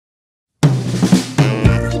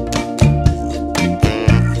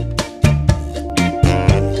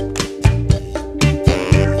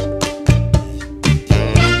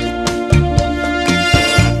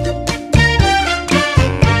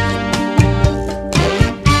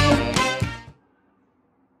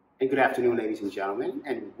Good afternoon, ladies and gentlemen,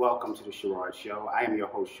 and welcome to the Sherard Show. I am your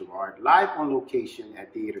host, Sherard, live on location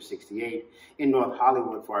at Theater 68 in North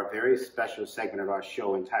Hollywood for our very special segment of our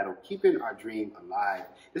show entitled Keeping Our Dream Alive.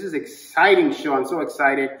 This is an exciting show. I'm so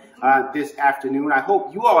excited this afternoon. I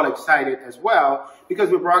hope you all are excited as well because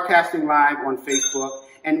we're broadcasting live on Facebook.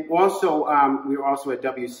 And also, we're also at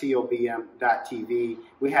WCOBM.TV.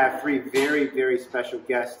 We have three very, very special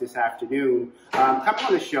guests this afternoon coming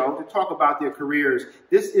on the show to talk about their careers.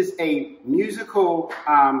 This is a musical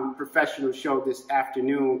professional show this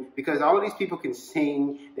afternoon because all of these people can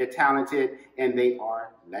sing, they're talented, and they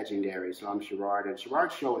are legendary. So I'm Sherard, and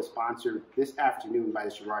Sherard Show is sponsored this afternoon by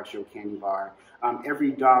the Sherard Show Candy Bar.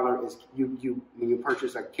 Every dollar is, when you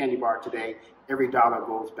purchase a candy bar today, every dollar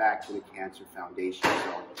goes back to the Cancer Foundation.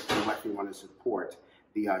 So we definitely want to support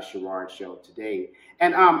the Sherard Show today.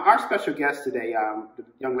 And our special guest today, the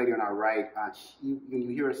young lady on our right, when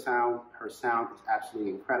you hear her sound is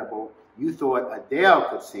absolutely incredible. You thought Adele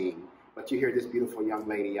could sing, but you hear this beautiful young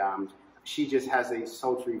lady. She just has a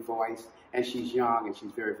sultry voice, and she's young, and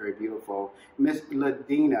she's very, very beautiful. Miss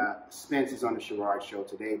Ladina Spence is on the Sherard Show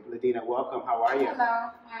today. Ladina, welcome. How are you?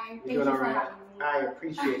 Hello. Hi. Thank you for having me. I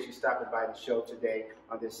appreciate you stopping by the show today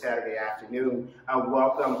on this Saturday afternoon.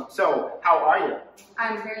 Welcome. So, how are you?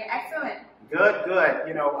 I'm very excellent. Good, good.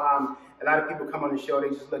 You know, a lot of people come on the show, they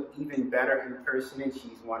just look even better in person, and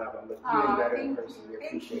she's one of them. Look even better in person. We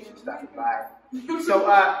appreciate you stopping by. So,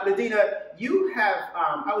 Ladina, you have,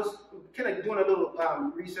 I was kind of doing a little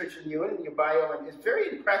research on you and your bio, and it's very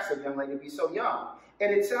impressive, young lady, to be so young.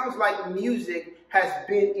 And it sounds like music has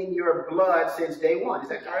been in your blood since day one. Is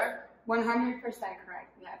that correct? 100% correct,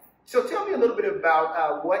 yes. So tell me a little bit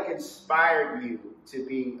about what inspired you to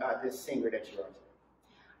be this singer that you are.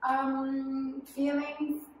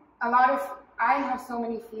 Feelings, I have so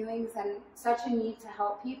many feelings and such a need to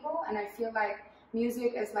help people, and I feel like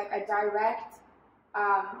music is like a direct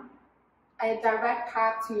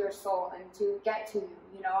path to your soul and to get to you,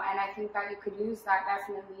 you know, and I think that you could use that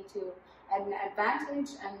definitely to an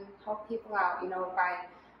advantage and help people out, you know, by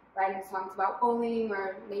writing songs about bullying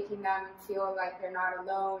or making them feel like they're not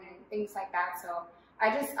alone and things like that. So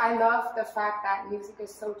I love the fact that music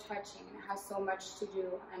is so touching and it has so much to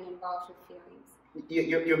do and involves with feelings.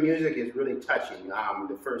 Your music is really touching.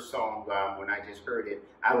 The first song, when I just heard it,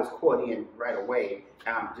 I was caught in right away.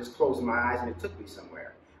 Just closing my eyes and it took me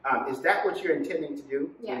somewhere. Is that what you're intending to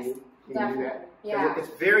do? Yes, definitely. Yeah. It's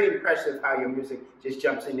very impressive how your music just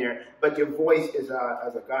jumps in there, but your voice is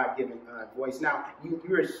a God-given voice. Now, you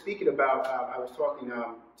were speaking about, I was talking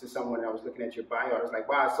to someone, I was looking at your bio, I was like,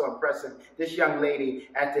 wow, it's so impressive. This young lady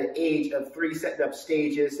at the age of 3 setting up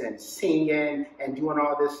stages and singing and doing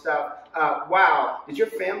all this stuff. Wow, did your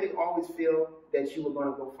family always feel that you were going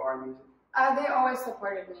to go far in music? They always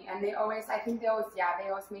supported me, and they always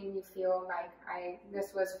made me feel like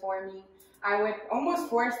this was for me. I would almost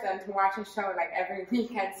force them to watch a show like every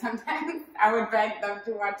weekend sometimes. I would beg them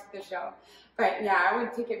to watch the show. But yeah, I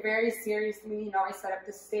would take it very seriously. You know, I set up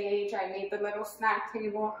the stage, I made the little snack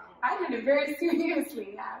table. I did it very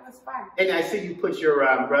seriously. Yeah, it was fun. And I see you put your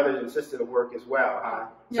brothers and sisters to work as well, huh?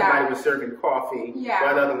 Yeah. Somebody was serving coffee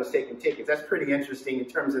while the other was taking tickets. That's pretty interesting in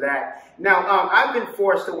terms of that. Now, I've been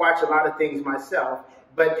forced to watch a lot of things myself,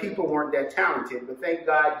 but people weren't that talented. But thank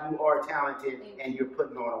God you are talented and you're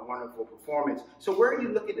putting on a wonderful performance. So where are you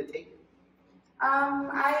looking to take it?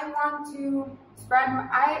 I want to spread,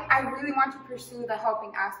 I really want to pursue the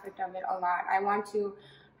helping aspect of it a lot. I want to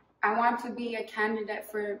be a candidate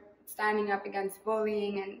for standing up against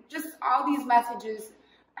bullying and just all these messages,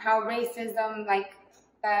 how racism, like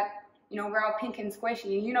that, you know, we're all pink and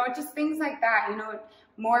squishy, you know, just things like that, you know,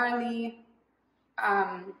 morally,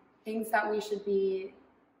 things that we should be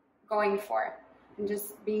going for, and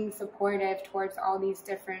just being supportive towards all these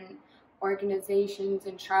different organizations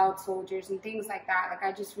and child soldiers and things like that. Like,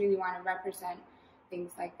 I just really want to represent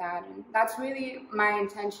things like that, and that's really my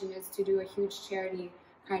intention, is to do a huge charity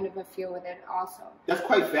kind of a feel with it also. That's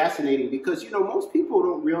quite fascinating because, you know, most people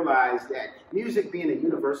don't realize that music being a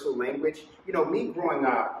universal language, you know, me growing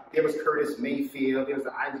up, there was Curtis Mayfield, there was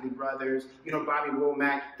the Isley Brothers, you know, Bobby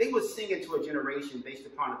Womack. They would sing it to a generation based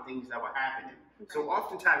upon the things that were happening. Okay. So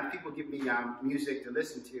oftentimes people give me music to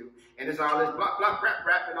listen to, and there's all this blah, blah,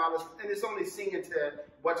 rap, and all this, and it's only singing to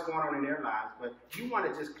what's going on in their lives. But you want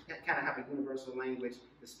to just kind of have a universal language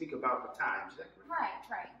to speak about the times. Right,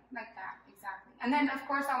 like that, exactly. And then, of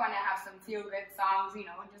course, I want to have some feel-good songs, you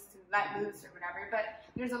know, just to let loose or whatever. But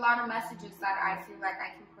there's a lot of messages that I feel like I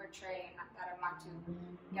can portray and that I want to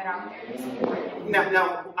get out there.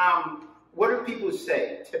 Now, what do people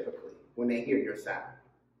say typically when they hear your sound?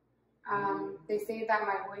 They say that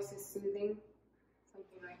my voice is soothing.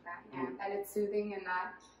 something like that. Yeah, that it's soothing and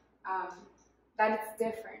that it's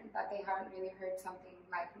different, that they haven't really heard something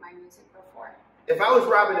like my music before. If I was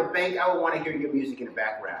robbing a bank, I would want to hear your music in the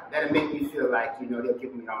background. That'd make me feel like, you know, they'll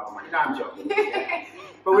give me all the money. No, I'm joking.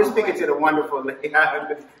 But we're speaking to the wonderful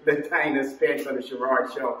Ladina Spence on the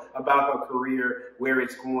Sherard Show about her career, where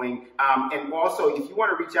it's going. And also, if you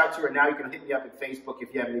want to reach out to her now, you can hit me up at Facebook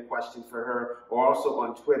if you have any questions for her, or also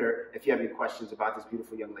on Twitter if you have any questions about this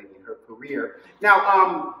beautiful young lady and her career.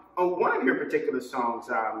 Now, on one of your particular songs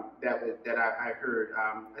that I heard,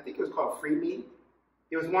 I think it was called Free Me.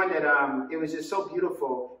 It was one that, it was just so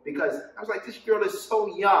beautiful because I was like, this girl is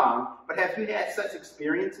so young, but have you had such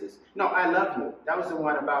experiences? No, I Love You. That was the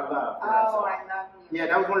one about love. Oh, I Love You. Yeah,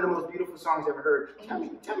 that was one of the most beautiful songs I've ever heard. Tell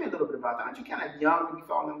me a little bit about that. Aren't you kind of young when you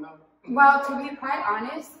fall in love? Well, to be quite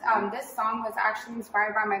honest, this song was actually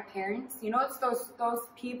inspired by my parents. You know, it's those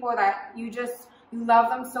people that you love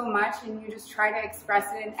them so much and you just try to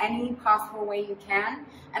express it in any possible way you can.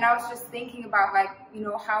 And I was just thinking about, like, you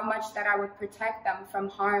know, how much that I would protect them from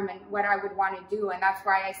harm and what I would want to do. And that's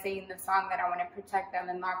why I say in the song that I want to protect them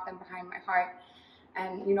and lock them behind my heart.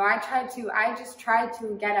 And, you know, I just try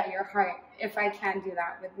to get at your heart if I can do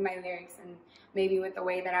that with my lyrics and maybe with the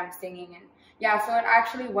way that I'm singing. And yeah, so it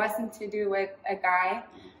actually wasn't to do with a guy.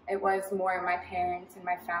 It was more my parents and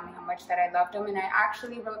my family, how much that I loved them. And I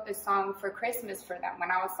actually wrote this song for Christmas for them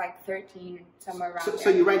when I was like 13, somewhere around there. So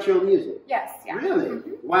you write your own music? Yes, yeah. Really?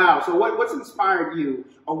 Mm-hmm. Wow. So what's inspired you,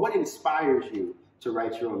 or what inspires you to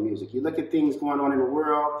write your own music? You look at things going on in the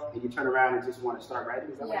world and you turn around and just want to start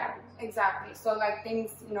writing? Is that yeah, exactly. So like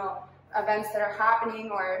things, you know, events that are happening,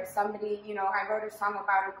 or somebody, you know, I wrote a song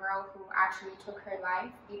about a girl who actually took her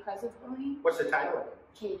life because of bullying. What's the title of it?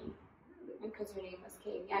 Katie. Because her name was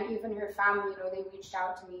Katie, and even her family, you know, they reached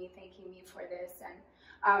out to me thanking me for this.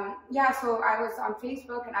 And yeah, so I was on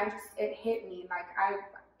Facebook and it hit me, like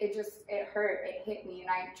it hurt, it hit me, and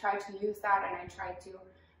I tried to use that and I tried to,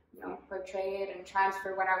 you know, portray it and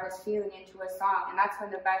transfer what I was feeling into a song. And that's when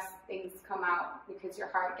the best things come out, because your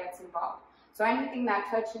heart gets involved. So anything that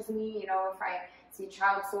touches me, you know, if I see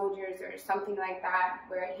child soldiers or something like that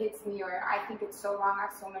where it hits me, or I think it's so long, I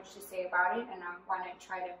have so much to say about it, and I want to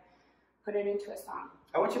try to put it into a song.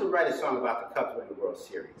 I want you to write a song about the Cubs winning the World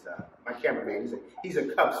Series. My cameraman, he's a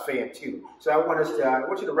Cubs fan too. So I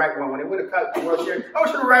want you to write one. When they win the World Series, I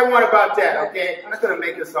want you to write one about that, okay? That's going to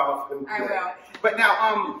make us all feel good. I will. But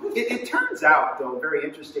now, it turns out, though, very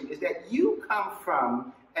interesting, is that you come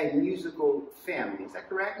from a musical family. Is that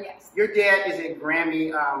correct? Yes. Your dad is a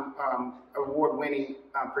Grammy award-winning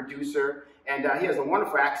producer. And he has a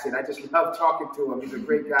wonderful accent. I just love talking to him. He's a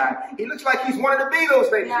great guy. He looks like he's one of the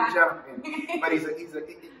Beatles, ladies and gentlemen.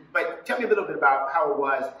 But tell me a little bit about how it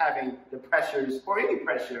was having the pressures, or any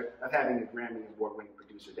pressure, of having a Grammy award-winning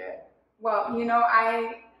producer dad. Well, you know,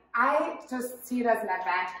 I just see it as an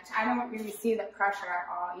advantage. I don't really see the pressure at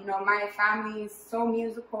all. You know, my family is so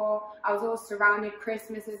musical. I was always surrounded,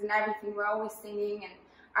 Christmases and everything. We're always singing, and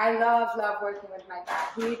I love working with my dad.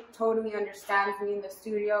 He totally understands me in the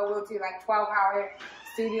studio. We'll do like 12-hour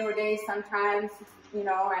studio days sometimes, you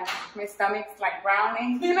know, and my stomach's like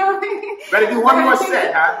growling, you know. Better do one more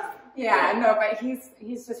set, huh? Yeah, no, but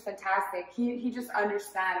he's just fantastic. He just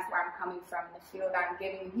understands where I'm coming from, the feel that I'm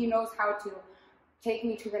giving. He knows how to take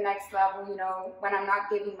me to the next level, you know, when I'm not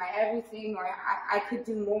giving my everything, or I could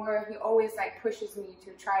do more. He always like pushes me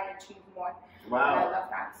to try to achieve more. Wow. And I love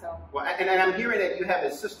that. So. Well, and I'm hearing that you have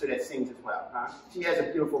a sister that sings as well, huh? She has a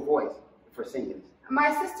beautiful voice for singing.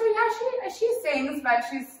 My sister, yeah, she sings, but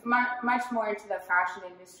she's much more into the fashion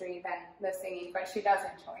industry than the singing, but she does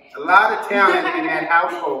enjoy it. A lot of talent in that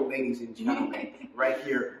household, ladies and gentlemen, right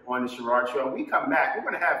here on the Sherard Show. When we come back, we're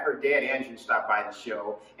going to have her dad, Andrew, stop by the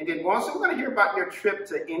show. And then also we're going to hear about your trip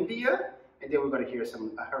to India, and then we're going to hear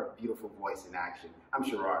some of her beautiful voice in action. I'm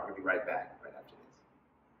Sherard. We'll be right back right after this.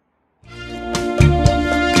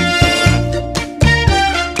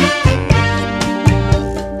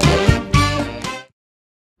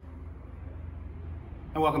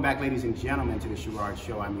 And welcome back, ladies and gentlemen, to the Sherard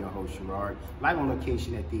Show. I'm your host, Sherard, live on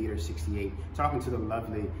location at Theater 68, talking to the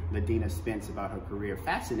lovely Ladina Spence about her career.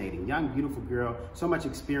 Fascinating, young, beautiful girl, so much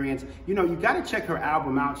experience. You know, you got to check her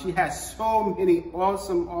album out. She has so many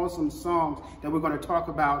awesome songs that we're going to talk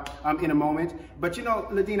about in a moment. But you know,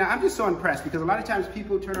 Ladina, I'm just so impressed because a lot of times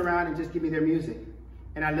people turn around and just give me their music.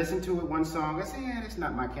 And I listen to it, one song, I say, yeah, that's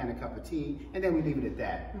not my kind of cup of tea, and then we leave it at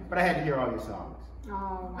that. But I had to hear all your songs. Oh,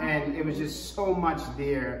 wow. And it was just so much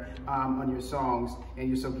there on your songs, and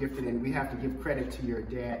you're so gifted, and we have to give credit to your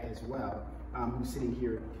dad as well who's sitting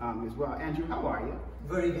here as well. Andrew, how are you?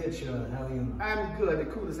 Very good, Sherard. How are you? I'm good. The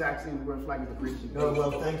coolest accent in the world, like the British invasion. Oh,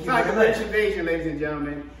 well, thank you. It's like the British invasion, ladies and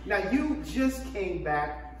gentlemen. Now, you just came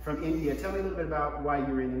back from India. Tell me a little bit about why you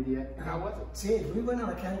were in India. How was it? We went on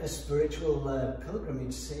a kind of a spiritual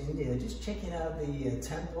pilgrimage to India, just checking out the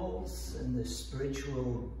temples and the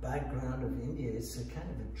spiritual background of India. It's a kind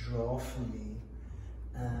of a draw for me.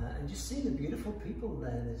 And just seeing the beautiful people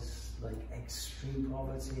there. There's like extreme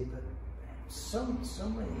poverty, but so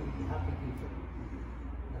many happy people.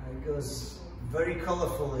 It goes very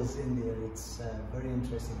colorful as India. It's very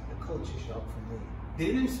interesting. A culture shock for me.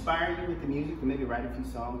 Did it inspire you with the music to maybe write a few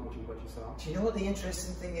songs, what you saw? Do you know what the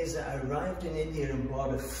interesting thing is? I arrived in India and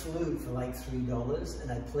bought a flute for like $3,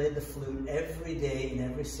 and I played the flute every day in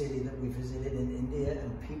every city that we visited in India,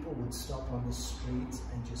 and people would stop on the street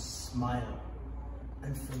and just smile.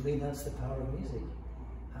 And for me, that's the power of music.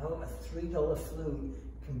 How a $3 flute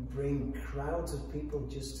can bring crowds of people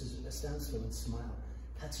just to a standstill and smile.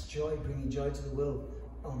 That's joy, bringing joy to the world.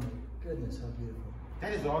 Oh my goodness, how beautiful.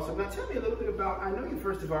 That is awesome. Now tell me a little bit about, I know you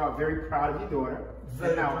first of all are very proud of your daughter.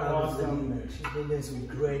 Very proud of Ladina. She's been doing some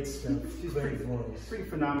great stuff. She's great voice. Pretty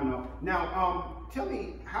phenomenal. Now, tell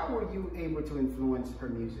me, how were you able to influence her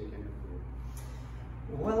music and her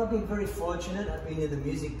career? Well, I've been very fortunate. I've been in the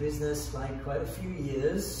music business like quite a few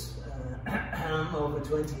years, over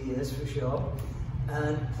 20 years for sure,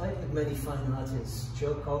 and played with many fine artists.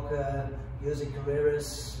 Joe Cocker, Jose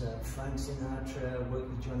Carreras, Frank Sinatra, worked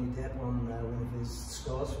with Johnny Depp on one of his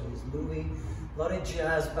scores for his movie. A lot of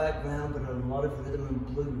jazz background, but a lot of rhythm and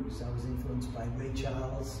blues. I was influenced by Ray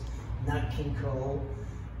Charles, Nat King Cole,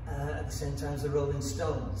 at the same time as the Rolling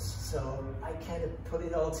Stones. So I kind of put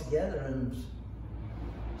it all together and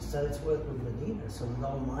started to work with Ladina. So with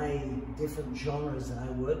all my different genres that I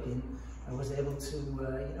work in, I was able to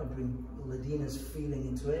bring Ladina's feeling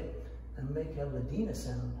into it and make a Ladina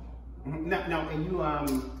sound. Now, and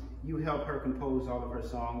you help her compose all of her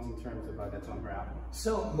songs in terms of that's on her album?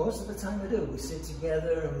 So most of the time I do. We sit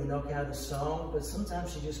together and we knock out a song, but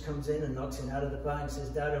sometimes she just comes in and knocks it out of the park and says,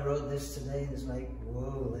 Dad, I wrote this today, and it's like,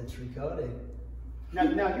 whoa, let's record it.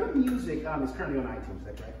 Now your music is currently on iTunes, is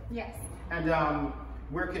that right? Yes. And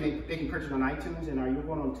where can they can purchase it on iTunes, and are you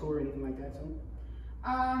going on tour or anything like that soon?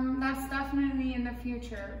 That's definitely in the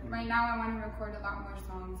future. Right now I want to record a lot more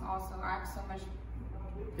songs also. I have so much.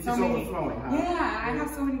 It's just overflowing, huh? Yeah, I have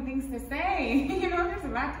so many things to say. There's a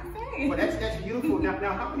lot to say. Well, that's beautiful.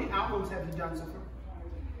 Now, how many albums have you done so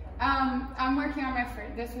far? I'm working on my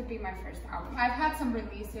first. This would be my first album. I've had some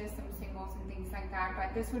releases, some singles and things like that,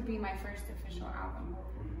 but this would be my first official album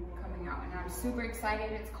coming out, and I'm super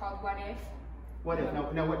excited. It's called What If. What If?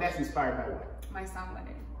 Now, what? That's inspired by what? My song What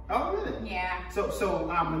If. Oh, really? Yeah. So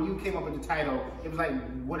when you came up with the title, it was like,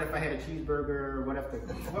 what if I had a cheeseburger? What if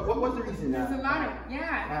what was the reason? There's a lot of,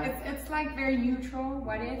 it's like very neutral,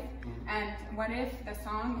 What If, and What If, the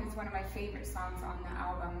song, is one of my favorite songs on the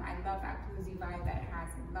album. I love that bluesy vibe that it has.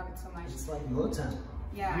 I love it so much. It's like Motown.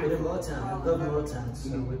 Yeah. You're in Motown. I love Motown,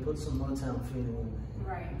 so we put some Motown feeling in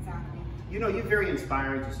there. Right, exactly. You're very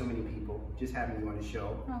inspiring to so many people, just having you on the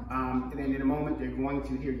show. And then in a moment, they're going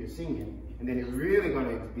to hear you singing, and then it's really going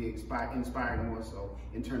to be inspiring more so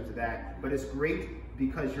in terms of that. But it's great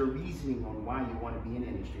because you're reasoning on why you want to be in the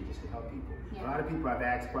industry, just to help people. Yeah. A lot of people have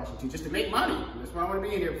asked questions too, just to make money. That's what I want to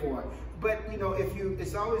be in here for. But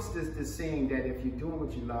it's always the saying that if you're doing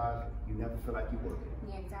what you love, you never feel like you're working.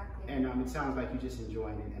 Yeah, exactly. And it sounds like you're just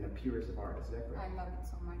enjoying it and a purist of artists. Is that correct? I love it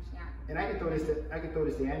so much. Yeah. And I can throw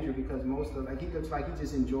this to Andrew because he looks like he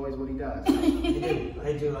just enjoys what he does.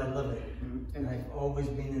 I do. I love it. And I've always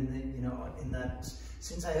been in that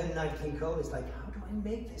since I heard Nat King Cole. It's like, how do I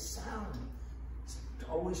make this sound? It's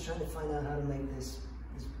always trying to find out how to make this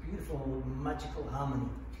beautiful magical harmony.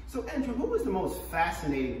 So Andrew, who was the most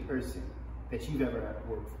fascinating person that you've ever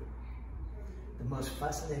worked with? The most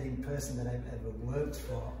fascinating person that I've ever worked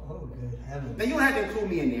for. Oh, good heavens. Now, you don't have to include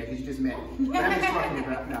me in there because you just met me. But I'm just talking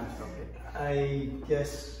about, no, I'm just talking. I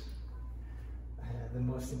guess the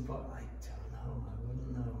most important, I don't know, I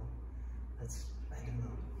wouldn't know. I don't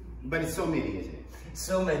know. But it's so many, isn't it?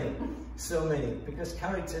 So many. Because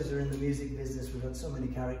characters are in the music business. We've got so many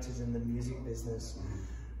characters in the music business.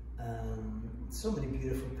 So many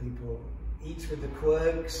beautiful people, each with the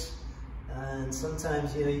quirks. And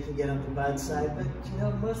sometimes, you can get on the bad side, but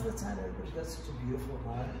most of the time everybody's got such a beautiful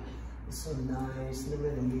heart. It's so nice, and they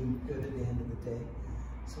really mean good at the end of the day.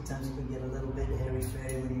 Sometimes you can get a little bit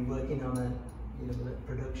hairy-fairy when you're working on a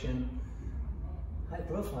production.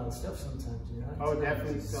 High-profile stuff sometimes, Oh,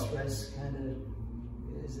 definitely so. Stress kind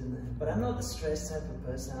of is in there. But I'm not the stress type of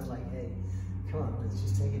person. I'm like, hey, Come on, let's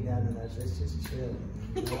just take it down a notch. Let's just chill.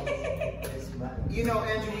 You know,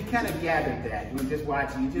 Andrew, we kind of gathered that. When just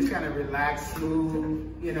watching, you just kind of relaxed,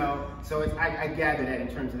 smooth, you know. So I gathered that in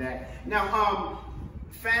terms of that. Now,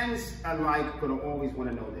 fans alike going to always want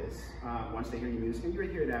to know this once they hear your music, and you'll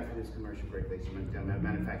hear it after this commercial break, ladies and gentlemen.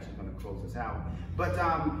 Matter of fact, she's going to close us out. But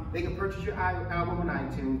they can purchase your album on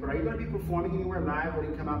iTunes. But are you going to be performing anywhere live, or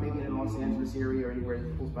you come out maybe in the Los Angeles area or anywhere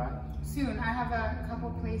close by? Soon. I have a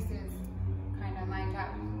couple places kind of lined up,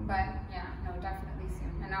 but yeah, no, definitely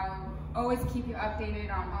soon. And I'll always keep you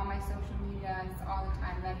updated on all my social medias all the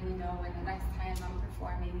time, letting you know when the next time I'm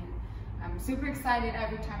performing. And I'm super excited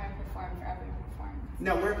every time I perform for every performance.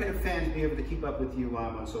 Now, where can the fans be able to keep up with you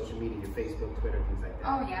on social media, your Facebook, Twitter, things like that?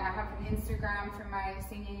 Oh yeah, I have an Instagram for my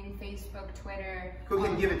singing, Facebook, Twitter. Go ahead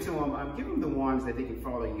and give it to them. Give them the ones that they can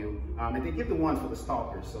follow you. And they give the ones for the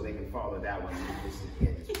stalkers so they can follow that one.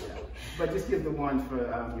 But just give the ones for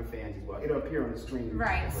your fans as well. It'll appear on the screen.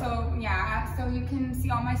 Right, so yeah, so you can see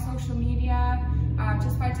all my social media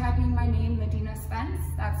just by typing my name, Ladina Spence.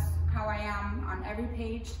 That's how I am on every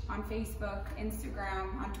page, on Facebook,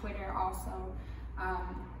 Instagram, on Twitter also.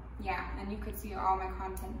 Yeah, and you could see all my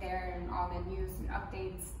content there and all the news and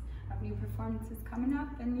updates of new performances coming up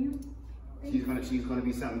and new. She's gonna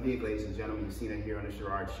be something big, ladies and gentlemen. You've seen her here on the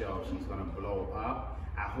Sherard Show. She's gonna blow up.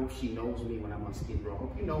 I hope she knows me when I'm on Skid Row. I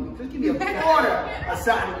hope you know me. Just give me a quarter or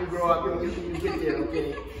something when you grow up. When you get there,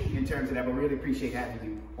 okay? In terms of that, but really appreciate having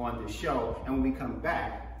you on the show. And when we come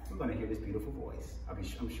back, we're gonna hear this beautiful voice. I'm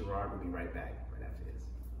Sherard. We'll be right back right after this.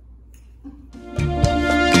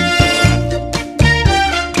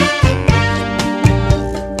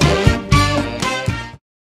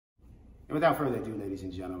 And without further ado, ladies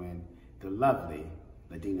and gentlemen, the lovely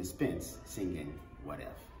Ladina Spence singing What If.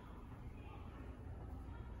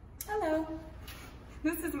 Hello,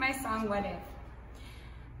 this is my song, What If.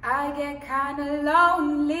 I get kinda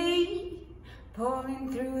lonely,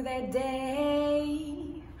 pulling through the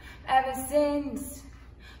day, ever since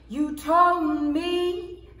you told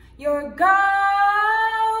me you're going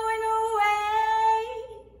away.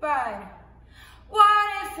 But what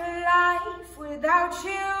if life without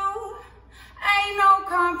you ain't no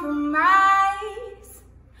compromise?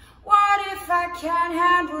 What if I can't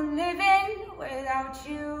handle living without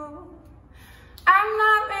you? I'm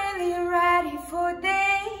not really ready for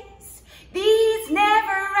this, these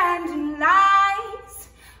never-ending lies.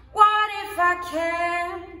 What if I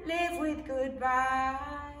can't live with goodbye?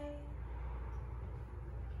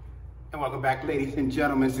 And welcome back, ladies and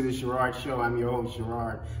gentlemen, to the Sherard Show. I'm your host,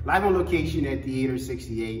 Sherard, live on location at Theater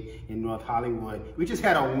 68 in North Hollywood. We just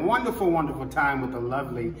had a wonderful, wonderful time with the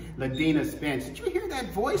lovely Ladina Spence. Did you hear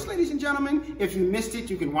that voice, ladies and gentlemen? If you missed it,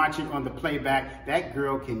 you can watch it on the playback. That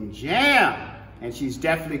girl can jam. And she's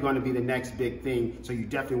definitely going to be the next big thing, so you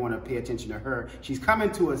definitely want to pay attention to her. She's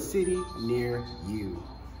coming to a city near you.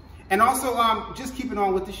 And also, just keeping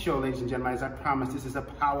on with the show, ladies and gentlemen, as I promised, this is a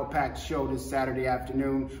power-packed show this Saturday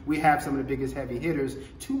afternoon. We have some of the biggest heavy hitters.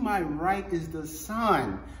 To my right is the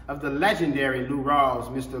son of the legendary Lou Rawls.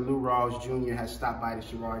 Mr. Lou Rawls Jr. has stopped by the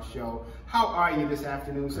Sherard Show. How are you this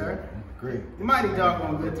afternoon, sir? Great. Mighty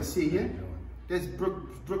doggone good to see you. This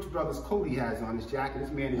Brooks Brothers coat he has on his jacket.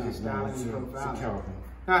 This man is just styling and profiling.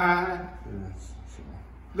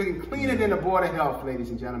 Looking cleaner than the Board of Health, ladies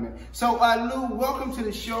and gentlemen. So, Lou, welcome to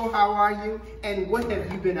the show. How are you? And what have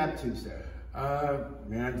you been up to, sir?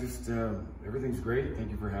 Man, just everything's great. Thank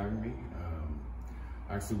you for having me.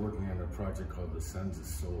 Actually working on a project called The Sons of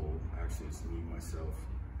Soul. Actually, it's me, myself,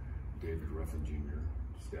 David Ruffin Jr.,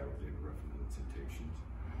 dad of David Ruffin and the Temptations,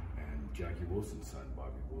 and Jackie Wilson's son,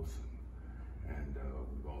 Bobby Wilson. And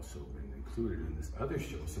we've also been included in this other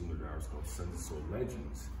show, similar to ours, called Sons of Soul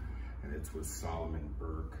Legends. And it's with Solomon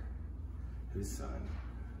Burke, his son,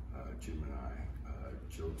 Jim and I,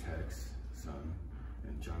 Joe Tech's son,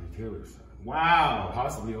 and Johnny Taylor's son. Wow.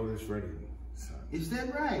 Possibly Otis Redding's son. Is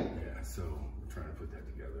that right? Yeah, so we're trying to put that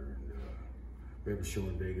together. And we have a show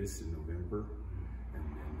in Vegas in November, and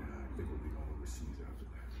then I think we'll be going overseas after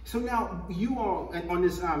that. So now, you all, on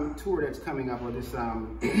this tour that's coming up, or this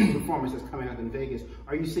performance that's coming up in Vegas,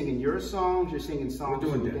 are you singing your songs? You're singing songs?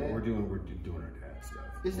 We're doing that. We're doing our dad stuff.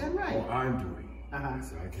 Is that right? Well, I'm doing.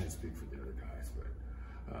 So I can't speak for the other guys, but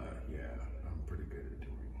yeah, I'm pretty good at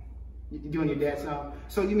doing. You're doing your dad's song?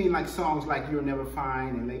 So you mean like songs like You'll Never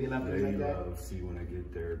Find and Lady Love, things like that? Lady Love, See When I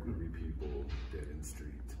Get There, Groovy People, Dead in the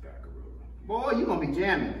Street, Tobacco Road. Boy, you're gonna be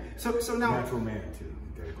jamming. So now. Natural Man too.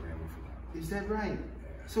 Got a Grammy for that. Is that right?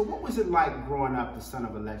 Yeah. So what was it like growing up the son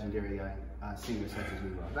of a legendary singer such as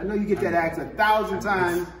Lou Rawls? I know you get that act 1,000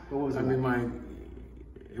 times. But what was it like?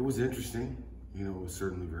 It was interesting. You know, it was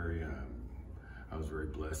certainly very, I was very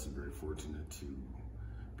blessed and very fortunate to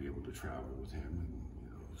be able to travel with him and, you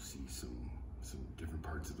know, see some different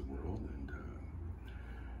parts of the world. And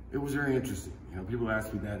it was very interesting. You know, people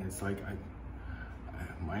ask me that, and it's like,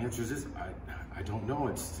 my answer is I don't know.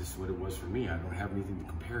 It's just what it was for me. I don't have anything to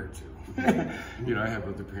compare it to. You know, I have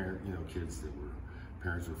other kids that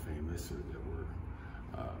parents were famous, or that were,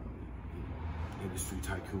 you know, industry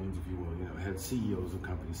tycoons, if you will. You know, had CEOs of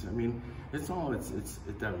companies. I mean, it's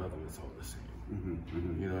at that level. It's all the same.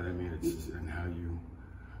 You know what I mean? It's just, and how you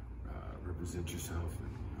represent yourself,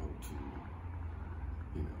 and you hope to,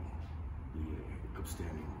 you know, be an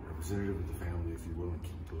upstanding representative of the family, if you will, and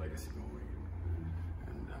keep the legacy going.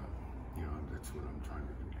 And you know, that's what I'm trying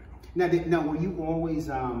to do now. Now, were you always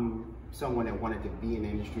someone that wanted to be in the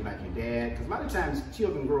industry like your dad? Because a lot of times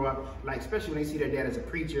children grow up, like, especially when they see their dad as a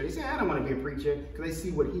preacher, they say, I don't want to be a preacher, because they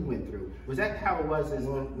see what he went through. Was that how it was?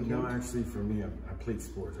 No, actually, for me, I played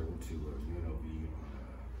sports. I went to UNLV on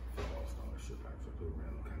a football scholarship. Actually, I played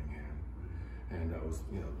around Cunningham, and I was,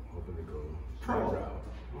 you know, hoping to go pro route.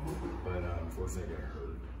 But unfortunately, I got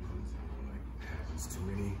hurt. Like, it happens to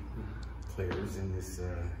many players in this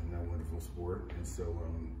in that wonderful sport, and so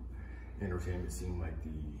entertainment seemed like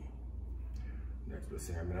the next best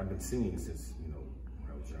thing. I mean, I've been singing since, you know,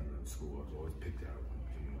 when I was younger in school. I was always picked out,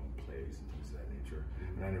 you know, plays and things of that nature,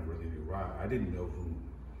 and I never really knew why. I didn't know who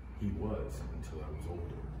he was until I was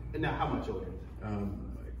older. And now, how much older?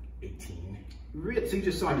 Like 18. Really? So you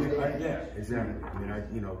just saw his dad? Yeah, exactly. I mean,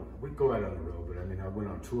 you know, we'd go out on the road, but I mean, I went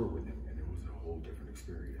on tour with him, and it was a whole different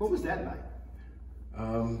experience. What was that like?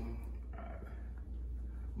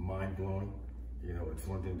 Mind blowing. You know, it's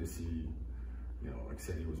one thing to see, you know, like I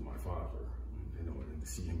said, he was my father, you know, and to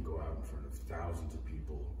see him go out in front of thousands of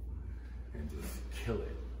people and just kill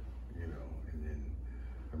it, you know, and then,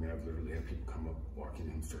 I mean, I've literally had people come up, walk in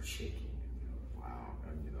and start shaking, you know, wow,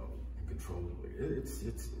 and, you know, uncontrollably. It's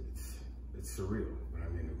surreal, but I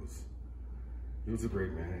mean, he was a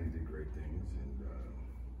great man, and he did great things, and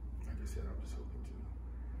like I said, I'm just hoping to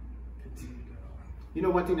continue that on. You know,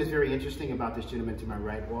 one thing that's very interesting about this gentleman to my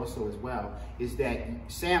right also as well is that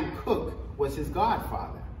Sam Cooke was his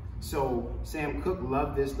godfather. So Sam Cooke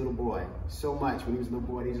loved this little boy so much. When he was a little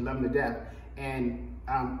boy, he just loved him to death. And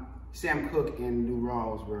Sam Cooke and Lou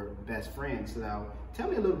Rawls were best friends. So tell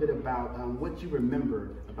me a little bit about what you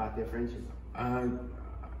remember about their friendship.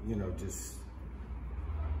 You know, just,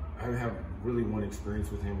 I have really one experience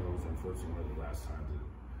with him. It was unfortunately one of the last times that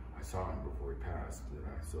I saw him before he passed, that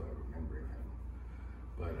I still have remembering him.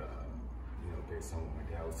 But, you know, based on what my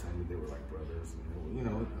dad was telling me, they were like brothers. And, you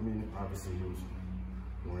know, I mean, obviously he was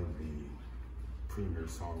one of the premier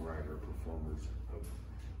songwriter performers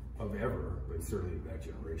of ever, but certainly of that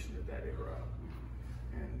generation, of that era.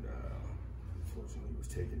 And unfortunately, he was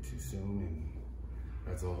taken too soon, and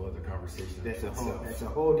that's a whole other conversation. That's a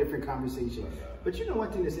whole different conversation. But you know,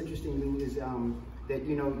 one thing that's interesting, Lou, is that,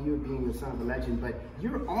 you know, you being the son of a legend, but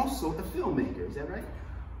you're also a filmmaker, is that right?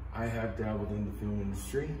 I have dabbled in the film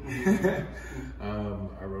industry.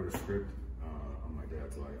 I wrote a script on my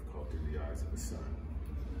dad's life called Through the Eyes of the Sun,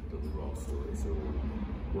 the Rawls story. So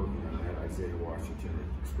working on that, Isaiah Washington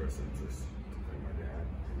expressed interest to play my dad,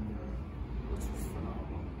 which was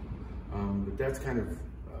phenomenal. But that's kind of...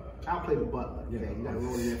 I'll play the butler. Yeah, okay, you gotta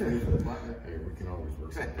roll in there for the butler. Hey, we can always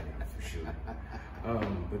work something out for sure.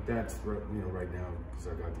 But that's, you know, right now, because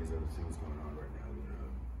I got these other things going on right now,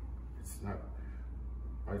 it's not,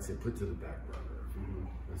 I'd say put to the back burner.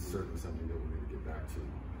 That's certainly something that we're going to get back to.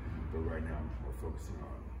 But right now, we're focusing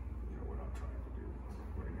on, you know, what I'm trying to do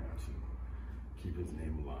right now to keep his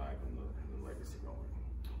name alive and the legacy going.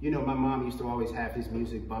 You know, my mom used to always have his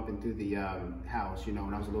music bumping through the house. You know,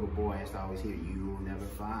 when I was a little boy, I used to always hear "You'll Never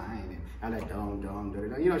Find," and I like "Dum Dum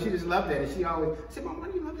Da Da." You know, she just loved that, and she always said, "Mom, why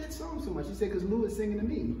do you love that song so much?" She said, "Because Lou is singing to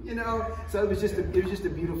me." You know, so it was just a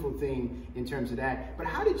beautiful thing in terms of that. But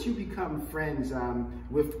how did you become friends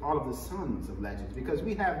with all of the sons of legends? Because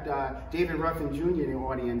we have David Ruffin Jr. in the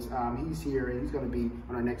audience. He's here, and he's going to be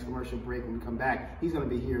on our next commercial break when we come back. He's going to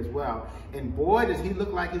be here as well. And boy, does he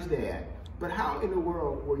look like his dad. But how in the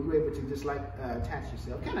world were you able to just like attach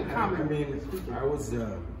yourself? Kind of common. I mean, I was in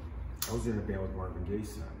a band with Marvin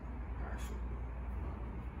Gaye's son, actually,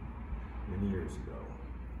 many years ago,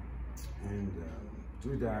 and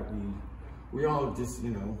through that we all just, you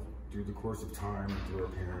know, through the course of time, through our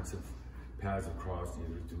parents, have paths have crossed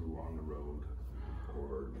either through on the road,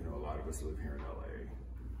 or, you know, a lot of us live here in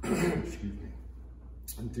LA. Excuse me.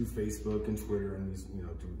 And through Facebook and Twitter and these, you know,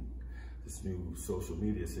 through this new social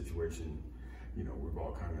media situation, you know, we've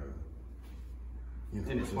all kind of, you know,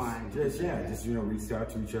 intertwined. Just, you know, reached out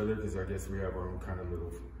to each other, because I guess we have our own kind of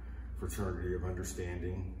little fraternity of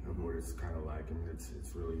understanding of what it's kind of like. I mean, it's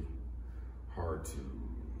really hard to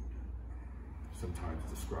sometimes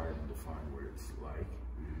describe and define what it's like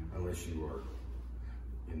unless you are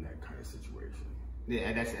in that kind of situation.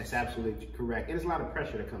 Yeah, that's absolutely correct. And there's a lot of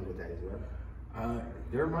pressure that comes with that as well.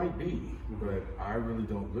 There might be, but I really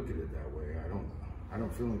don't look at it that way. I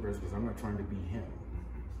don't feel embarrassed because I'm not trying to be him.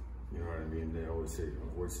 You know what I mean? They always say,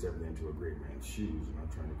 avoid stepping into a great man's shoes, and I'm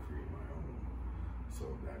trying to create my own.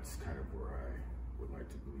 So that's kind of where I would like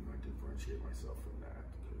to believe I differentiate myself from that,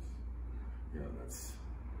 because, you know, that's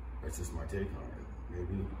just my take on it.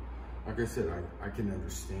 Maybe, like I said, I can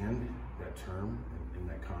understand that term in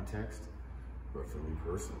that context, but for me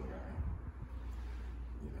personally,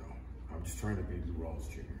 I'm just trying to be Rawls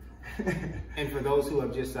Jr. And for those who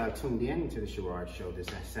have just tuned in to the Sherard Show this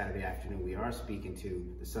Saturday afternoon, we are speaking to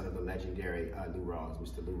the son of the legendary Lou Rawls,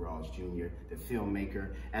 Mr. Rawls Jr., the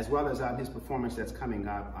filmmaker, as well as his performance that's coming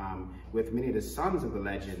up with many of the sons of the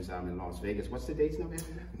legends in Las Vegas. What's the dates,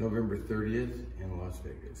 November? November 30th in Las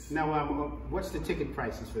Vegas. Now, what's the ticket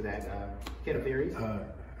prices for that? Can it vary? Of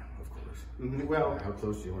course. Well, how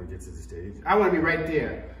close do you want to get to the stage? I want to be right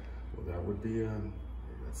there. Well, that would be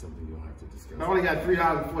that's something you'll have to discuss. I only got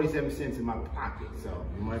 $3.47 in my pocket, so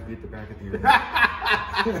you might be at the back of the arena.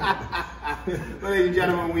 Ladies and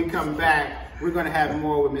gentlemen, when we come back, we're going to have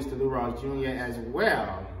more with Mr. Rawls Jr. as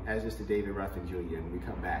well as Mr. David Ruffin Jr. when we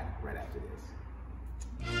come back right after this.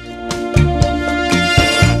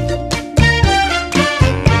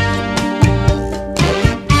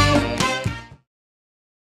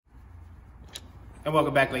 And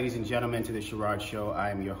welcome back, ladies and gentlemen, to the Sherard Show.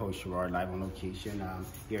 I am your host, Sherard, live on location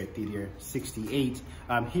here at Theater 68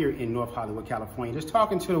 here in North Hollywood, California. Just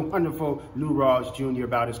talking to the wonderful Lou Rawls Jr.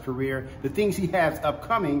 about his career, the things he has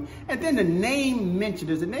upcoming, and then the name mentioned.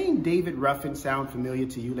 Does the name David Ruffin sound familiar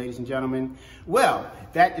to you, ladies and gentlemen? Well,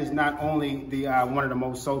 that is not only the one of the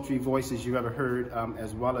most sultry voices you've ever heard,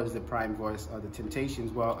 as well as the prime voice of the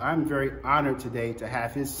Temptations. Well, I'm very honored today to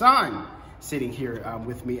have his son sitting here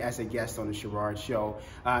with me as a guest on the Sherard Show,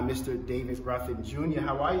 Mr. David Ruffin Jr.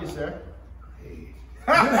 How are you, sir? Hey.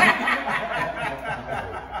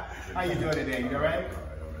 How you doing today? You all right? All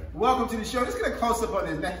right. Welcome to the show. Let's get a close-up on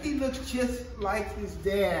this. Now, he looks just like his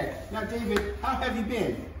dad. Now, David, how have you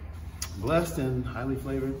been? Blessed and highly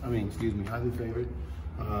favored. Highly favored.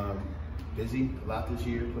 Busy a lot this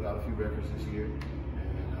year. Put out a few records this year, and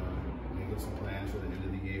making some plans for the end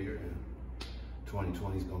of the year. And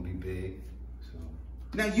 2020 is going to be big. So.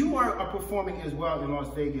 Now, you are performing as well in Las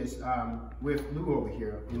Vegas with Lou over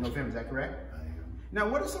here in November. Is that correct? I am. Now,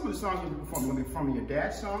 what are some of the songs you're performing? Are you going to be performing your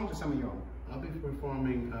dad's songs or some of your own? I'll be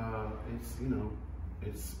performing.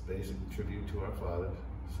 It's basically a tribute to our fathers.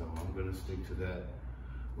 So I'm going to stick to that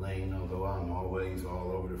lane. Although I'm always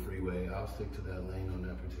all over the freeway, I'll stick to that lane on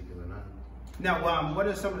that particular night. Now, what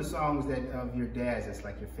are some of the songs that of your dad's that's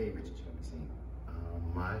like your favorites that you're going to be singing?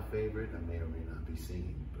 My favorite, I may or may not be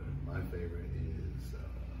singing, but my favorite is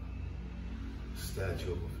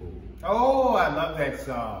Statue of a Fool. Oh, I love that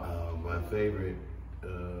song. My favorite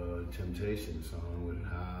Temptation song would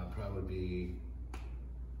probably be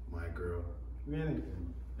My Girl. Really?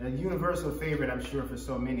 A universal favorite, I'm sure, for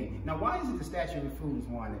so many. Now, why is it the Statue of a Fool is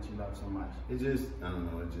one that you love so much? It just, I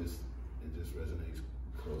don't know, it just resonates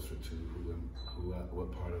closer to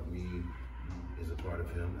what part of me is a part of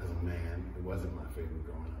him as a man. It wasn't my favorite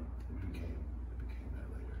growing up. It became that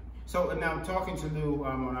later. So now talking to Lou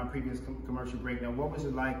on our previous commercial break, now what was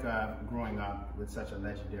it like growing up with such a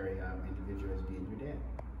legendary individual as being your dad?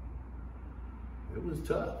 It was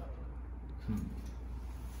tough.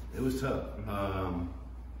 It was tough.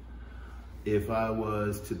 If I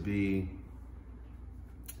was to be,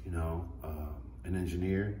 an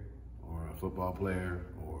engineer or a football player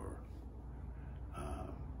or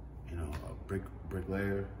a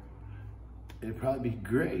bricklayer, it'd probably be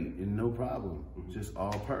great and no problem, just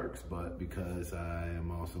all perks. But because I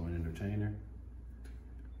am also an entertainer,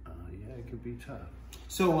 yeah, it could be tough.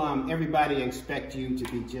 So everybody expect you to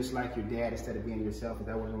be just like your dad instead of being yourself. Is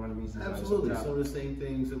that one of the reasons? Absolutely, some of the same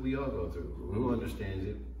things that we all go through. Who understands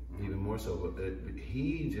it even more so, but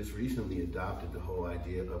he just recently adopted the whole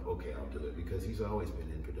idea of, okay, I'll do it, because he's always been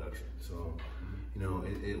in production. So,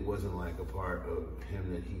 it wasn't like a part of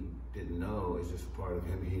him that he didn't know. It's just a part of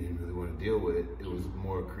him he didn't really want to deal with. It was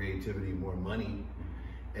more creativity, more money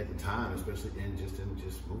at the time, especially in just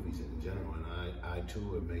movies in general. And I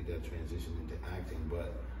too have made that transition into acting.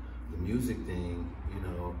 But the music thing,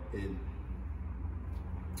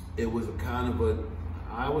 it was a kind of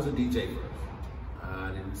I was a DJ first.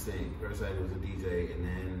 I didn't sing. First I was a DJ, and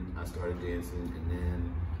then I started dancing, and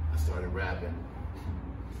then I started rapping.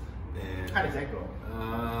 And how did that go?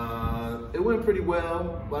 it went pretty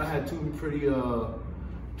well, but I had two pretty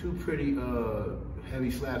heavy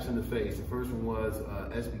slaps in the face. The first one was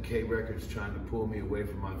SBK Records trying to pull me away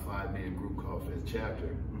from my 5-man group called Fifth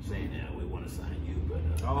Chapter, saying, "Yeah, we want to sign you, but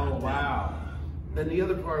oh wow." And the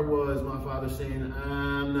other part was my father saying,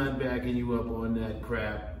 "I'm not backing you up on that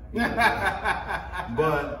crap."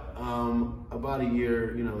 But about a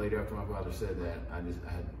year, later after my father said that, I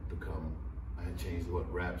had changed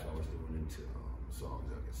what raps I was doing into songs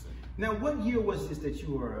I could sing. Now, what year was this that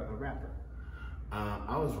you were a rapper?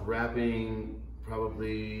 I was rapping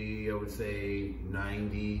probably, I would say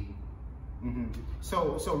 90. Mm-hmm.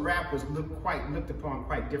 So rap was looked upon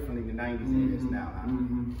quite differently in the 90s than it is now. Huh?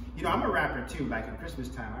 Mm-hmm. I'm a rapper too. Like at Christmas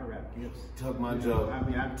time, I rap gifts. Tuck my joke. I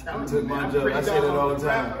mean, I'm telling you, man, I say that all the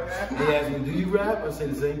time. Rapper, they ask me, "Do you rap?" I say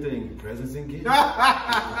the same thing. Presents and gifts. Lou,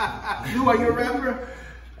 are you a rapper?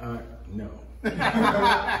 No.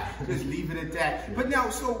 Just leave it at that. But now,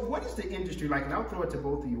 so what is the industry like? And I'll throw it to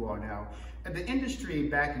both of you all now. The industry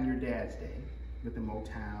back in your dad's day, with the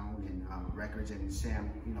Motown and records and Sam,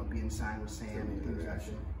 being signed with Sam and things like that,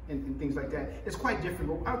 and things like that, it's quite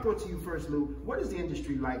different. But I'll throw it to you first, Lou. What is the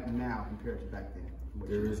industry like now compared to back then?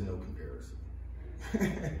 There is no comparison.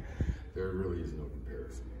 There really is no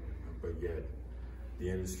comparison. But yet, the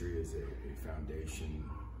industry is a foundation,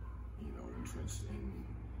 entrenched in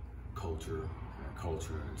culture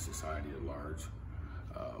and society at large.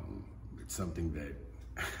 It's something that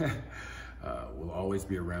will always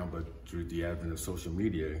be around, but through the advent of social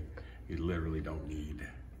media, you literally don't need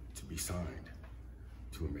to be signed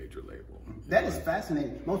to a major label. That is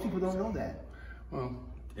fascinating. Most people don't know that. Well,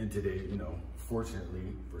 and today,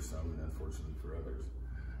 fortunately for some and unfortunately for others,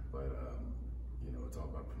 but it's all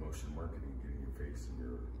about promotion, marketing, getting your face and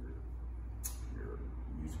your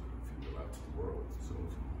music, if you will, out to the world. So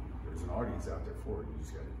there's an audience out there for it. You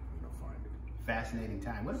just got to find it. Fascinating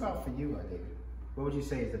time. What about for you, David? What would you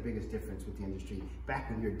say is the biggest difference with the industry back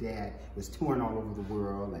when your dad was touring all over the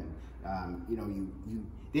world and you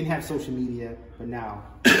didn't have social media, but now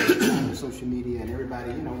social media and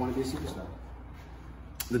everybody want to be a superstar?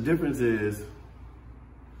 The difference is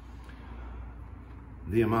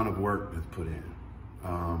the amount of work that's put in.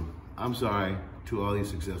 I'm sorry to all these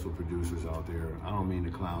successful producers out there. I don't mean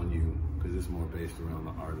to clown you because it's more based around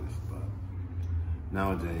the artist, but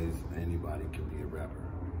nowadays anybody can be a rapper.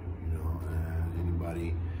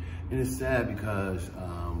 And it's sad because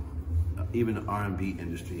even the R&B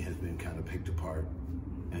industry has been kind of picked apart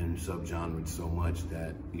and subgenred so much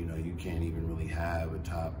that you can't even really have a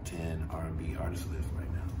top 10 R&B artist list right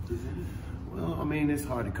now. Well, I mean, it's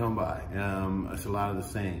hard to come by. It's a lot of the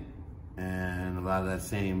same, and a lot of that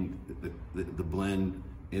same. The blend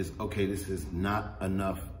is okay. This is not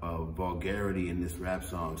enough vulgarity in this rap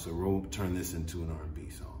song, so we'll turn this into an R&B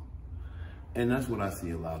song. And that's what I see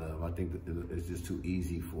a lot of. I think that it's just too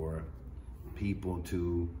easy for people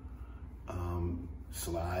to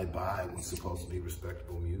slide by what's supposed to be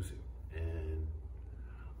respectable music. And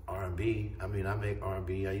R&B, I mean, I make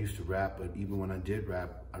R&B. I used to rap, but even when I did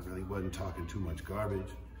rap, I really wasn't talking too much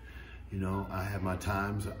garbage. I had my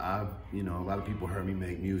times. A lot of people heard me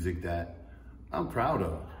make music that I'm proud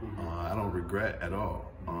of. I don't regret at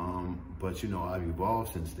all. But I've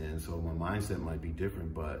evolved since then, so my mindset might be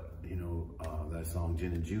different. But that song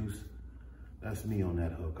 "Gin and Juice," that's me on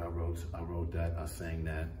that hook. I wrote that. I sang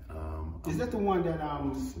that. Is that the one that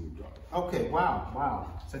Okay, wow.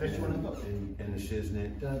 So that's one of the hooks. And the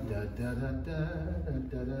shiznit. Da da da da da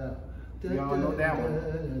da da. We all know that one.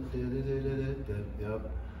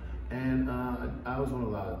 Yep. And I was on a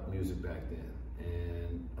lot of music back then,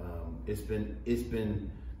 and it's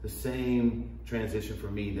been the same transition for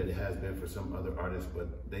me that it has been for some other artists,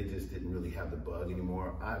 but they just didn't really have the bug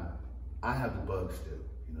anymore. I have the bug still,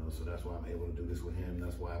 so that's why I'm able to do this with him.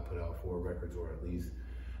 That's why I put out 4 records, or at least,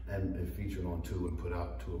 and featured on 2 and put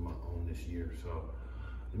out 2 of my own this year. So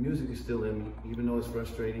the music is still in me, even though it's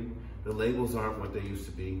frustrating. The labels aren't what they used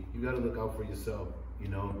to be. You got to look out for yourself,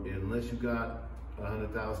 unless you got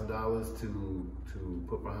 $100,000 to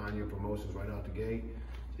put behind your promotions right out the gate.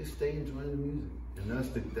 Just stay enjoying the music. And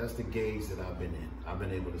that's the gauge that I've been in. I've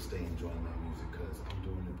been able to stay enjoying my music because I'm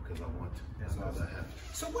doing it because I want to. That's awesome. I have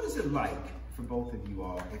to. So what is it like for both of you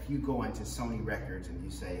all if you go into Sony Records and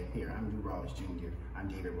you say, "Here, I'm Rawls Jr., I'm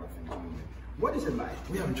David Ruffin Jr." What is it like?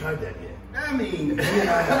 We haven't tried that yet. I mean,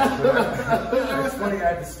 it's funny.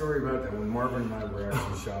 I had a story about that when Marvin and I were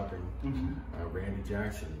actually shopping. Randy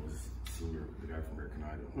Jackson was the guy from American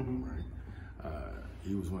Idol, right?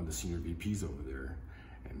 He was one of the senior VPs over there.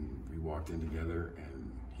 And we walked in together,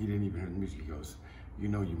 and he didn't even hear the music. He goes, "You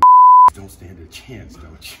don't stand a chance,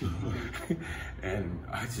 don't you? And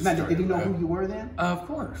I just now, did he know who you were then? Of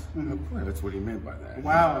course, of course. That's what he meant by that.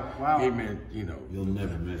 Wow, wow. He meant, you know, You'll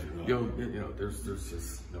never measure up. There's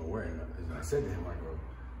just no way. And I said to him, I go,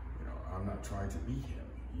 you know, I'm not trying to be him.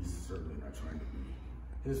 He's certainly not trying to be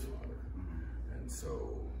his father. And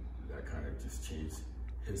so that kind of just changed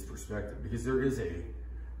his perspective, because there is a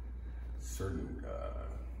certain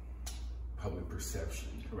public perception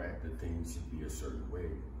that things should be a certain way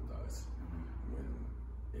with us, when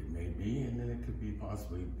it may be, and then it could be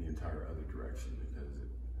possibly the entire other direction, because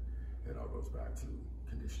it all goes back to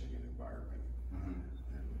conditioning and environment, and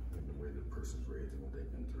the way the person's raised and what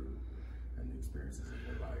they've been through and the experiences of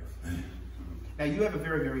their life. Now, you have a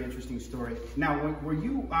very, very interesting story. Now, were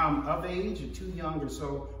you of age or too young or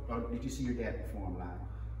so, or did you see your dad perform live?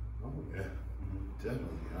 Oh, yeah,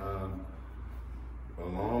 definitely. A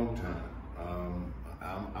long time.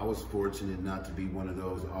 I was fortunate not to be one of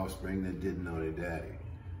those offspring that didn't know their daddy.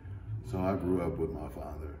 So I grew up with my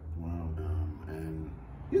father. Wow. And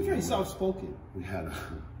he was very soft-spoken. We had a,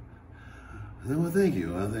 well, thank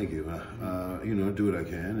you, thank you. You know, do what I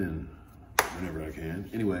can and whenever I can.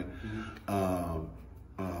 Anyway,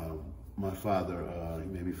 my father, he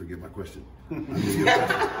made me forget my question. No,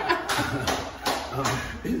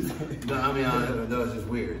 I mean, that was just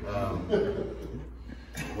weird.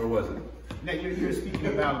 Where was it? Now, you're speaking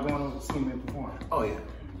about going to see him perform. Oh, yeah.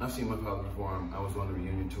 I've seen my father perform. I was on the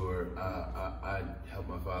reunion tour. I helped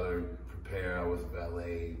my father prepare. I was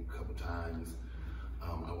valet a couple times.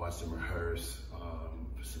 I watched him rehearse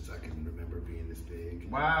since I can remember being this big.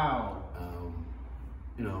 Wow.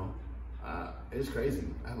 You know, it's crazy.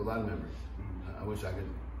 I have a lot of memories. I wish I could,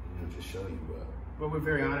 you know, just show you, but. Well, we're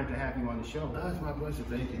very honored to have you on the show. No, it's my pleasure.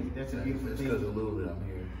 Thank you. That's a beautiful thing. It's because of Lou that I'm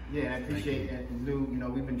here. Yeah, I appreciate that. And Lou, you know,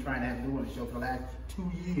 we've been trying to have Lou on the show for the last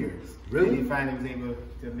 2 years. Really? And he finally was able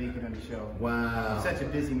to make it on the show. Wow. He's such a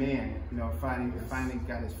busy man. You know, finally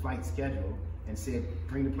got his flight scheduled and said,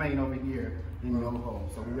 bring the plane over here in NoHo.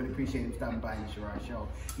 So we really appreciate him stopping by the Sherard Show.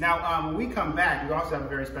 Now, when we come back, we also have a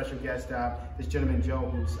very special guest. This gentleman,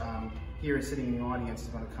 Joe, who's here sitting in the audience, is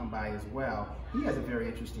going to come by as well. He has a very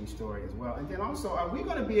interesting story as well. And then also, are we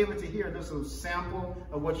going to be able to hear this little sample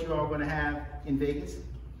of what you all are going to have in Vegas,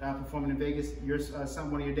 performing in Vegas?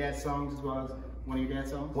 One of your dad's songs as well as one of your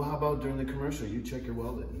dad's songs? Well, how about during the commercial, you check your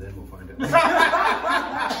wallet and then we'll find out.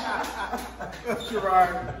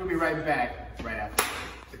 Sherard, we'll be right back right after.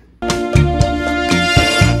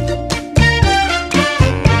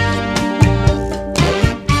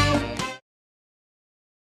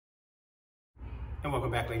 And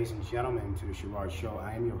welcome back, ladies and gentlemen, to the Sherard Show.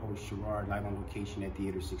 I am your host, Sherard, live on location at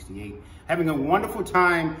Theater 68. Having a wonderful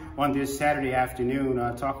time on this Saturday afternoon,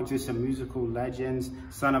 talking to some musical legends,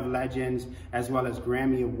 son of legends, as well as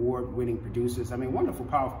Grammy Award-winning producers. I mean, wonderful,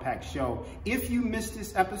 power-packed show. If you missed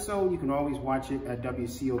this episode, you can always watch it at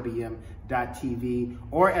WCOBM.TV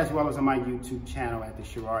or as well as on my YouTube channel at The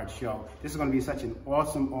Sherard Show. This is going to be such an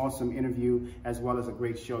awesome, awesome interview, as well as a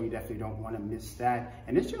great show. You definitely don't want to miss that.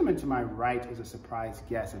 And this gentleman to my right is a surprise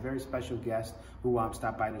guest, a very special guest who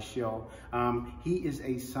stopped by the show. He is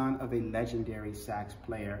a son of a legendary sax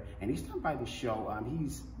player, and he stopped by the show.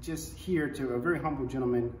 He's just here to, a very humble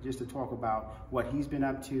gentleman, just to talk about what he's been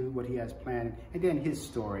up to, what he has planned, and then his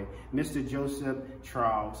story. Mr. Joseph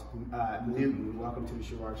Charles Newton, welcome to the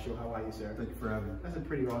Sherard Show. How are you, sir? Thank you for having me. That's a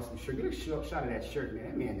pretty awesome shirt. Get a shot of that shirt, man.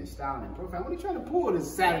 That man is styling and profile. What are you trying to pull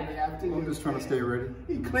this Saturday afternoon? I'm just trying to stay ready.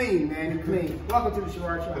 He clean, man. He clean. Welcome to the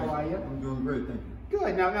Sherard Show. How are you? I'm doing great, thank you.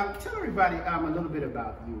 Good. Now tell everybody a little bit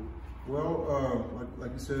about you. Well,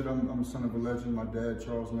 like you said, I'm a son of a legend. My dad,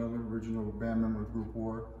 Charles Miller, original band member of Group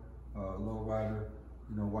War, low rider.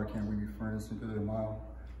 You know, why can't we be friends? Think of the mile.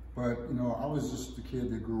 But you know, I was just a kid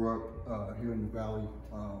that grew up here in the Valley.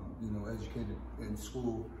 You know, educated in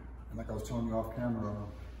school, and like I was telling you off camera,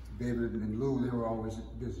 David and Lou, they were always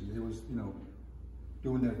busy. They was, you know,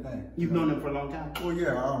 doing their thing. You've known them for a long time? Well,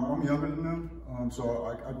 yeah, I'm younger than them.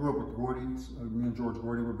 So I grew up with Gordy's. Me and George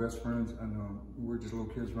Gordy were best friends, and we were just little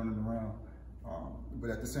kids running around. But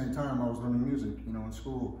at the same time, I was learning music, you know, in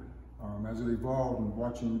school. As it evolved and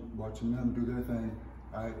watching them do their thing,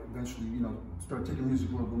 I eventually, you know, started taking music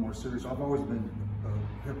a little bit more serious. I've always been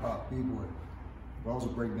a hip hop b-boy. I was a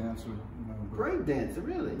break dancer. You know, break dancer,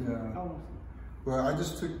 really? Yeah. Oh. But I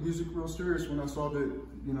just took music real serious when I saw that,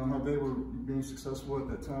 you know, how they were being successful at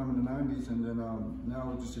that time in the 90s, and then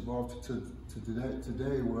now it just evolved to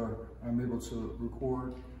today where I'm able to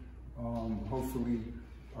record, hopefully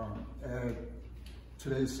add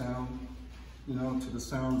today's sound, you know, to the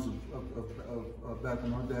sounds of back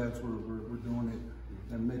when our dads were doing it,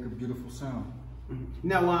 and make a beautiful sound.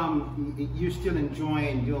 Now, you're still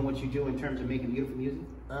enjoying doing what you do in terms of making beautiful music?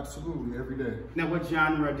 Absolutely, every day. Now, what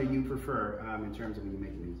genre do you prefer in terms of when you're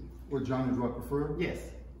making music? What genre do I prefer? Yes.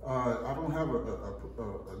 I don't have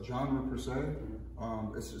a genre per se.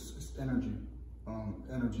 It's energy.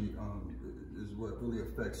 Energy is what really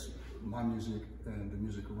affects my music and the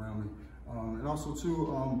music around me. And also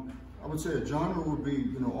too, I would say a genre would be,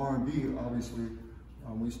 you know, R&B. Obviously,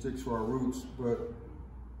 we stick to our roots, but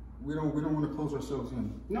we don't want to close ourselves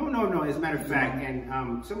in. No. As a matter of fact,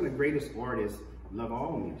 and some of the greatest artists love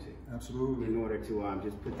all music. Absolutely. In order to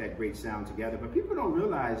just put that great sound together. But people don't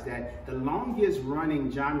realize that the longest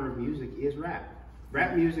running genre of music is rap.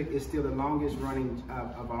 Rap music is still the longest running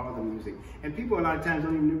of all the music. And people a lot of times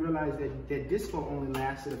don't even realize that disco only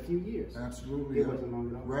lasted a few years. Absolutely. It wasn't long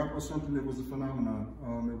enough. Rap was something that was a phenomenon.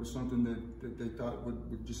 It was something that they thought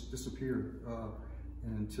would just disappear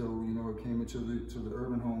until, you know, it came into the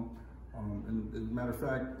urban home. And as a matter of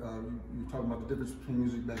fact, you're talking about the difference between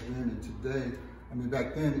music back then and today. I mean,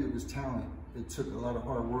 back then it was talent. It took a lot of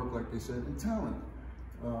hard work, like they said, and talent.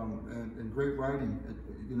 And great writing.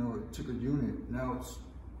 You know, it took a unit. Now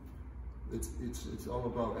it's all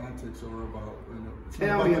about antics or about, you know.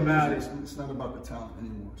 Tell me about it. It's not about the talent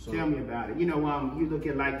anymore. So. Tell me about it. You know, you look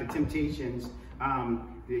at like the Temptations.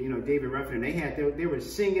 You know, David Ruffin, they were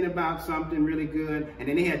singing about something really good, and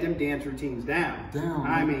then they had them dance routines down.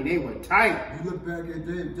 I mean, they were tight. You look back at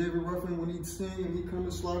David Ruffin when he'd sing and he'd come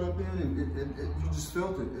and slide up in, and you just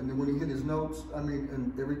felt it. And then when he hit his notes, I mean,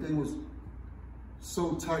 and everything was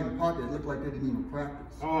so tight in pocket, it looked like they didn't even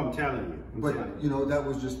practice. Oh, I'm telling you. But you know, that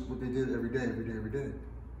was just what they did every day.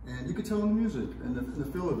 And you could tell in the music and the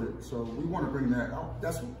feel of it. So we want to bring that out.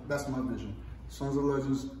 That's my vision. Sons of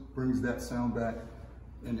Legends brings that sound back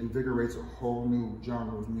and invigorates a whole new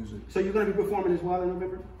genre of music. So you're going to be performing as well in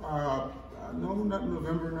November? No, not in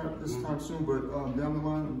November, not this time soon, but down the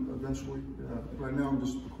line, eventually. Right now, I'm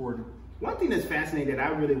just recording. One thing that's fascinating that I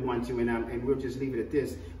really want to, and we'll just leave it at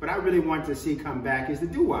this, but I really want to see come back is the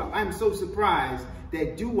doo-wop. I'm so surprised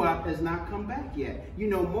that doo-wop has not come back yet. You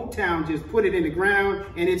know, Motown just put it in the ground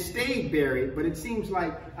and it stayed buried, but it seems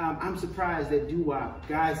like I'm surprised that doo-wop,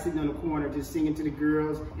 guys sitting on the corner just singing to the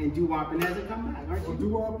girls and doo-wop, and hasn't come back, aren't you?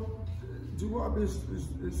 Well, doo-wop is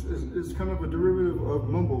kind of a derivative of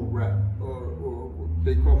mumble rap, or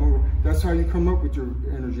they call mumble. That's how you come up with your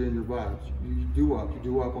energy and your vibes. You doo-wop. You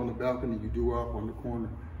doo-wop on the balcony. You doo-wop on the corner,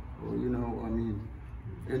 or you know, I mean,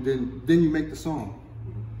 and then you make the song.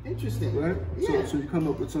 Interesting, right? Yeah. So you come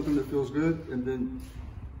up with something that feels good, and then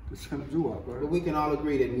it's kind of doo-wop, right? But we can all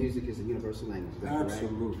agree that music is a universal language.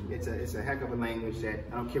 Absolutely. Right? It's a heck of a language that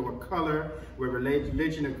I don't care what color, what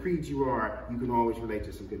religion or creed you are, you can always relate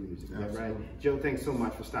to some good music. Is that right? Joe, thanks so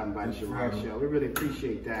much for stopping by the Sherard Show. We really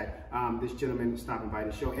appreciate that. This gentleman stopping by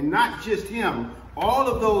the show, and not just him. All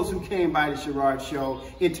of those who came by the Sherard Show,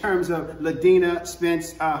 in terms of Ladina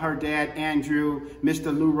Spence, her dad, Andrew,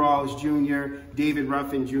 Mr. Rawls Jr., David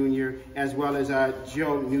Ruffin Jr., as well as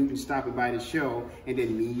Joe Newton stopping by the show, and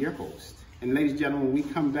then me, your host. And ladies and gentlemen, when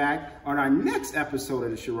we come back on our next episode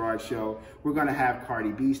of the Sherard Show, we're going to have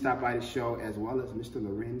Cardi B stop by the show, as well as Mr.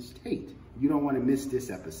 Lorenz Tate. You don't want to miss this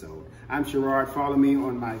episode. I'm Sherard. Follow me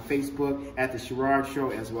on my Facebook at The Sherard Show,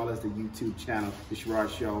 as well as the YouTube channel, The Sherard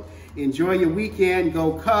Show. Enjoy your weekend.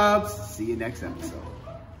 Go Cubs. See you next episode.